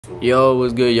Yo,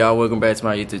 what's good, y'all? Welcome back to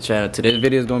my YouTube channel. Today's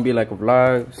video is gonna be like a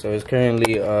vlog. So it's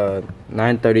currently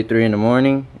 9:33 in the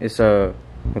morning. It's hold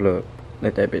up,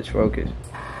 let that bitch focus.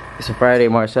 It's a Friday,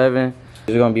 March 7th.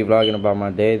 We're gonna be vlogging about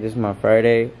my day. This is my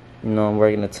Friday. You know, I'm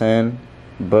working at 10,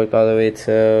 booked all the way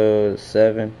till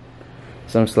 7,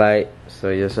 some slight. So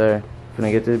yes sir,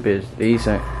 finna get this bitch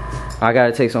decent. I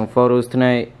gotta take some photos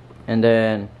tonight, and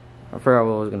then I forgot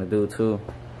what I was gonna do too.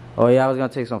 Oh yeah, I was gonna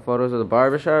take some photos of the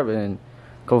barbershop and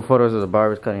a couple photos of the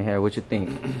barbers cutting hair. What you think?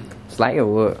 Slight or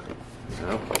what?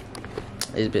 No.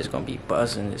 This bitch gonna be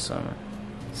busting this summer.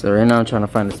 So right now I'm trying to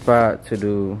find a spot to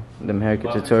do them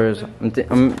haircut tutorials.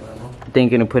 I'm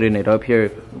thinking of putting it up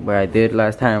here where I did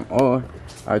last time, or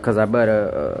cause I bought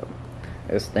a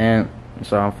stand,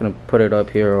 so I'm finna put it up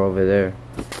here or over there.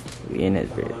 We in this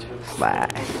bitch.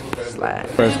 Slide.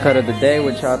 First cut of the day.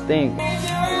 What y'all think?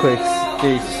 Quick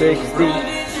 360.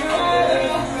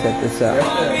 Check this out.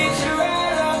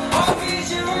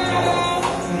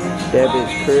 That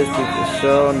bitch crispy for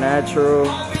sure, natural.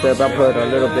 Except I put a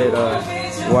little bit of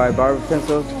white barber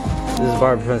pencil. This is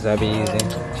barber pencil I be using.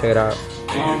 Check it out.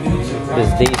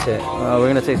 It's decent. We're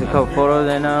gonna take a couple photos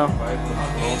right now.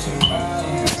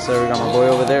 So we got my boy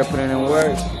over there putting in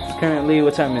work. Currently,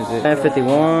 what time is it?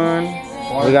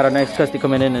 10:51. We got our next custy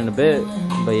coming in a bit.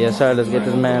 But yes sir, let's get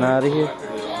this man out of here.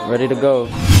 Ready to go.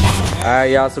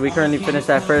 Alright y'all, so we currently finished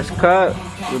that first cut.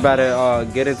 We're about to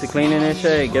get into cleaning and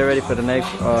shit. Get ready for the next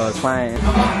client.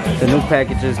 The new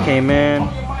packages came in.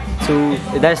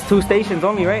 That's 2 stations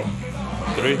only, right?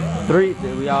 3.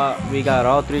 We got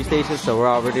all 3 stations, so we're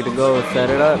all ready to go. Set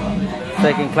it up.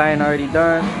 Second client already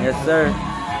done. Yes sir.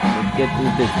 Let's get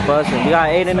through this busting. We got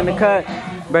Aiden in the cut.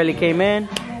 Barely came in.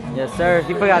 Yes sir.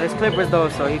 He forgot his clippers though,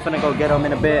 so he finna go get them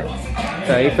in a bit.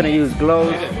 So he finna use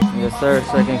gloves. Yes sir.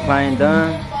 Second client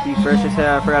done. He first just said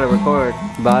I forgot to record,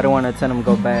 but I don't want to tell him to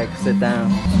go back, sit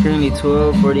down. Currently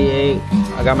 12:48.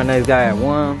 I got my next guy at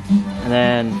 1, and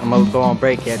then I'm gonna go on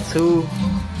break at 2.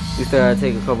 We still gotta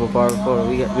take a couple barber photos.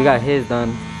 We got his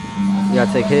done. We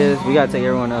gotta take his. We gotta take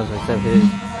everyone else except his.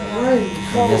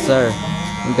 Yes sir.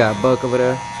 We got Buck over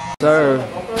there. Sir.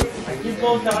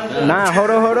 Nah, hold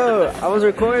up. I was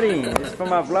recording. It's for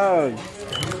my vlog.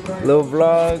 Little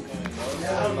vlog.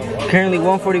 Currently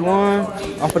 1:41.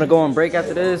 I'm finna go on break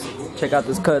after this. Check out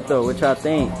this cut though. What y'all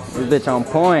think? This bitch on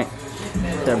point.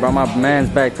 That brought my man's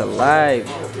back to life.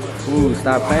 Ooh,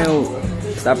 stop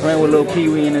playing with little Pee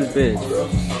Wee in this bitch.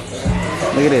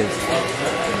 Look at this.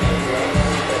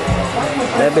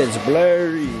 That bitch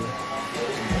blurry.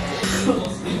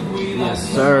 Yes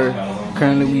sir.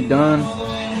 Currently we done.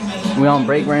 We on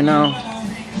break right now.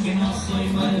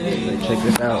 Check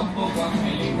this out.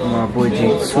 My boy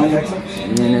G2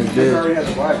 in this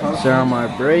bitch. Sir on my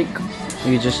break.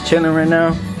 We just chilling right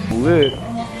now. Look. Look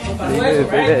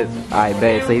at this. Alright,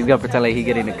 babe. So he's gonna pretend like he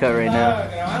getting the cut right now.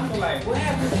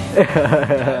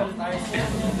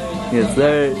 Yes,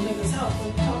 sir.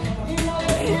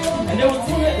 And there was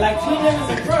 2 niggas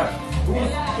in front.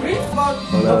 3?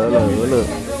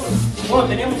 Hold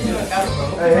up.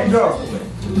 Hey, Angel.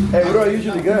 Hey, what do I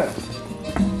usually get?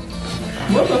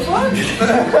 What the fuck?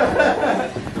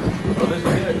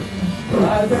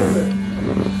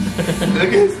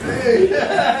 Look at Steve.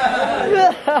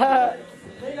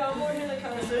 Nigga, I'm more here in the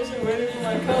conversation waiting for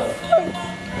my cup.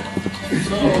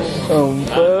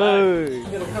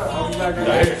 I'll be back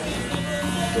right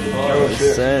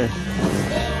Yes, sir.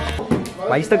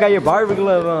 Why you still got your barber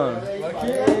glove on?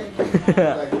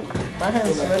 My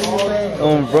hand's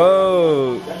sweaty.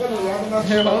 Bro.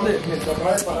 Here, hold it.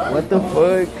 What the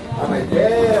fuck?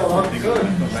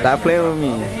 Stop playing with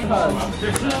me.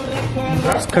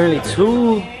 It's currently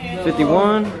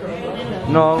 2:51.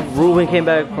 No, Ruben came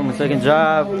back from a second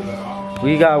job.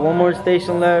 We got 1 more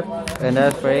station left, and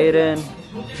that's for Aiden.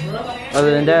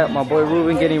 Other than that, my boy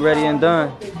Ruben getting ready and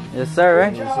done. Yes sir,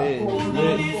 right?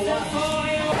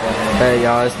 Hey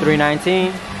y'all, it's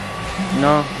 3:19. You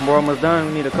know, we're almost done.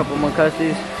 We need a couple more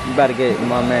custies. We about to get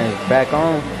my man back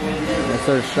on. And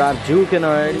so stop juking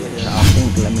already. I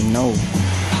think, let me know.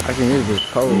 I can use this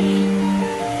cold.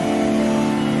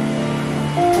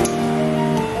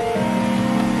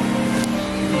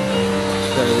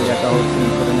 So we got the whole team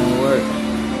putting in work.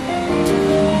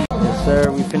 Yes sir,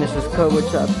 we finished this cut.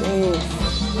 What y'all think?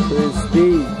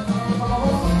 Crispy.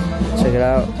 Check it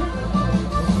out.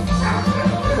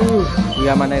 Ooh. We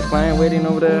got my next client waiting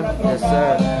over there. Yes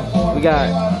sir. We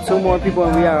got 2 more people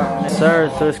and we are. Yes sir.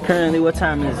 So it's currently, what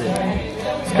time is it?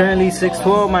 It's currently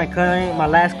 6:12. My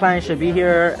last client should be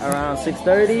here around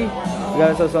 6:30. We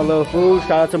got us a little food.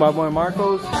 Shout out to my boy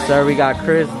Marcos. Sir, we got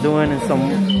Chris doing some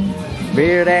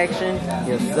beard action.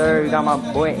 Yes sir. We got my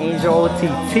boy Angel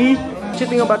OTT. What you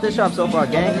think about this shop so far,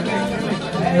 gang?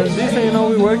 It's decent, you know,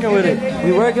 we working with it.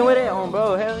 We working with it? Oh,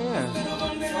 bro, hell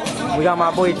yeah. We got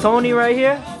my boy Tony right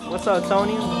here. What's up,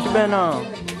 Tony? What you been on?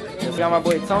 We got my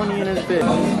boy Tony in this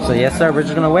bitch. So yes, sir, we're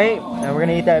just gonna wait and we're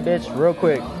gonna eat that bitch real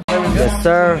quick. Yes,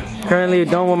 sir. Currently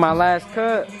done with my last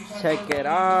cut. Check it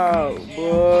out,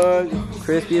 boy.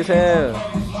 Crispy as hell.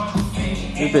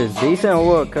 This bitch decent or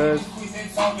what, cuz?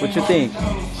 What you think? You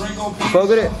fuck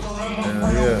with it?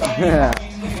 Yeah.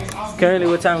 Currently,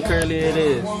 what time currently it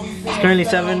is? It's currently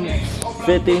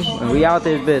 7:50 and we out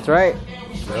this bitch, right?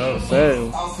 Yes,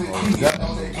 sir.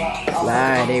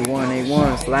 Slide,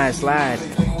 A1, slide.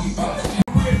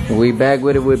 We back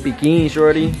with it with Pekin,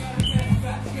 shorty.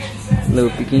 Little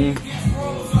Pekin.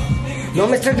 No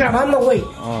me estás grabando, güey.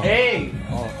 Oh. Hey.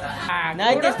 Oh.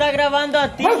 Nadie te está grabando a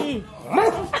ti.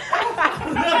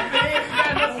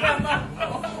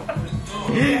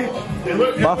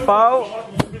 My fault.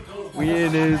 We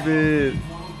in this bitch.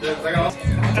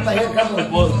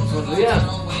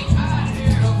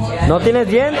 No tienes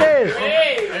dientes.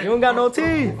 You don't got no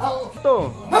teeth. My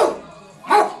fault.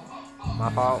 My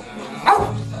fault.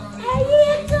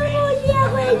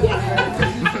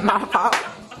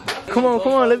 Come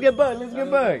on, let's get back.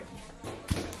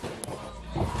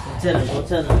 Tell him.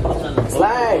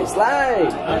 Slide.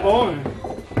 I'm going.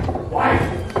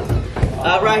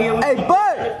 Right here. Hey,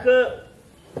 Bud.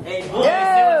 Hey, boy.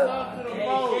 Yeah.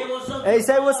 Hey,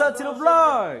 say what's up to the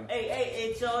vlog.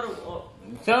 Hey, tell them.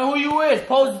 Tell them who you is.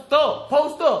 Post up.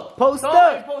 Post up. Post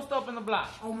up in the block.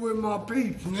 I'm with my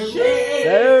peeps, nigga.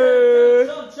 Sir.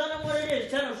 Show them what it is.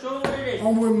 Show them what it is.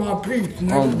 I'm with my peeps,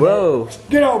 nigga. Oh, bro.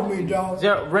 Get off me, dog.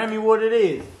 Tell Remy what it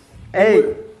is.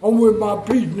 Hey. I'm with my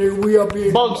peeps, nigga. We up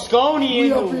here. Bugs Sconey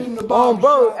We up in in the Oh, barber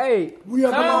bro. shop. Hey. We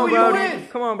up Come in on, the you barber.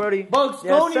 is. Come on, Brody. Bugs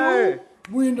Yes, Sconey sir.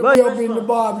 We up in the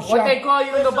barber What they shop. call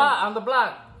you in the block? On the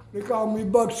block. They call me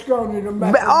Buck Sconey, the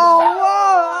man. Oh,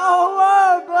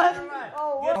 whoa, bro.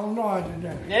 I don't know how to do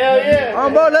that. Hell yeah. Oh,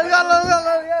 bro, let's go.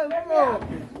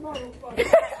 Come on.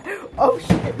 Oh,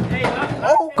 shit.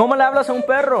 Oh. ¿Cómo le hablas a un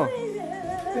perro?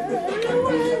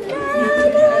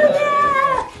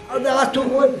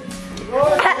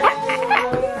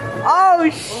 Oh,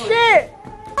 shit.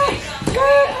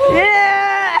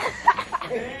 Yeah.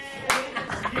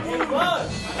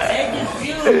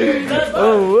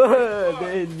 Oh, what?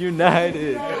 They're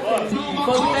united.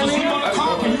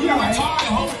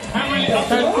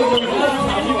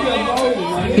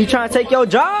 He trying to take your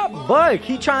job, Buck.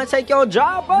 He trying to take your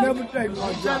job, Buck. Never take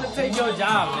my job. Take your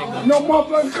job, nigga. No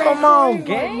motherfucker. Come on,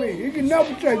 gang. Like he can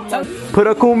never take my job. Put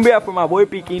a cumbia for my boy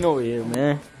Pekin over here,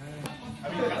 man.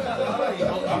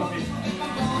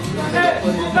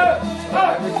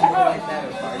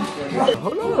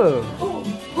 Hold up.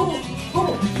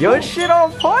 Your shit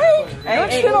on point? Your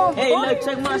shit on point? Hey, look,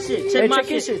 check my shit. Check my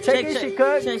shit. Check your shit,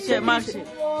 cuz. Check my shit.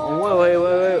 Oh, wait.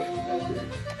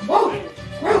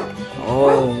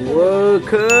 Oh, what,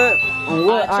 cuz? On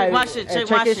what? Check my shit. Check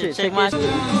my shit. Check my shit.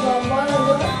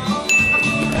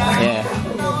 Yeah.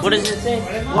 What does it say?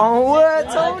 On what,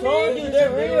 I told Tony? you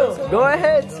they're real. Go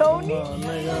ahead, Tony.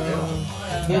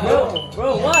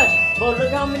 Bro, what? Bro,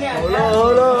 look how many I got.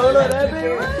 Hold on. That be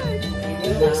right.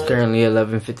 It's currently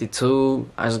 11:52.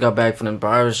 I just got back from the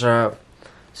barbershop.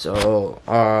 So,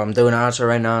 I'm doing an outro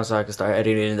right now so I can start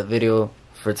editing the video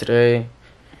for today.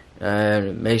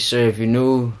 And make sure if you're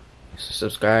new,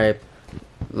 subscribe,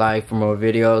 like for more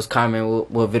videos, comment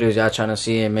what videos y'all trying to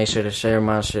see, and make sure to share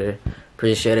my shit.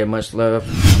 Appreciate it. Much love.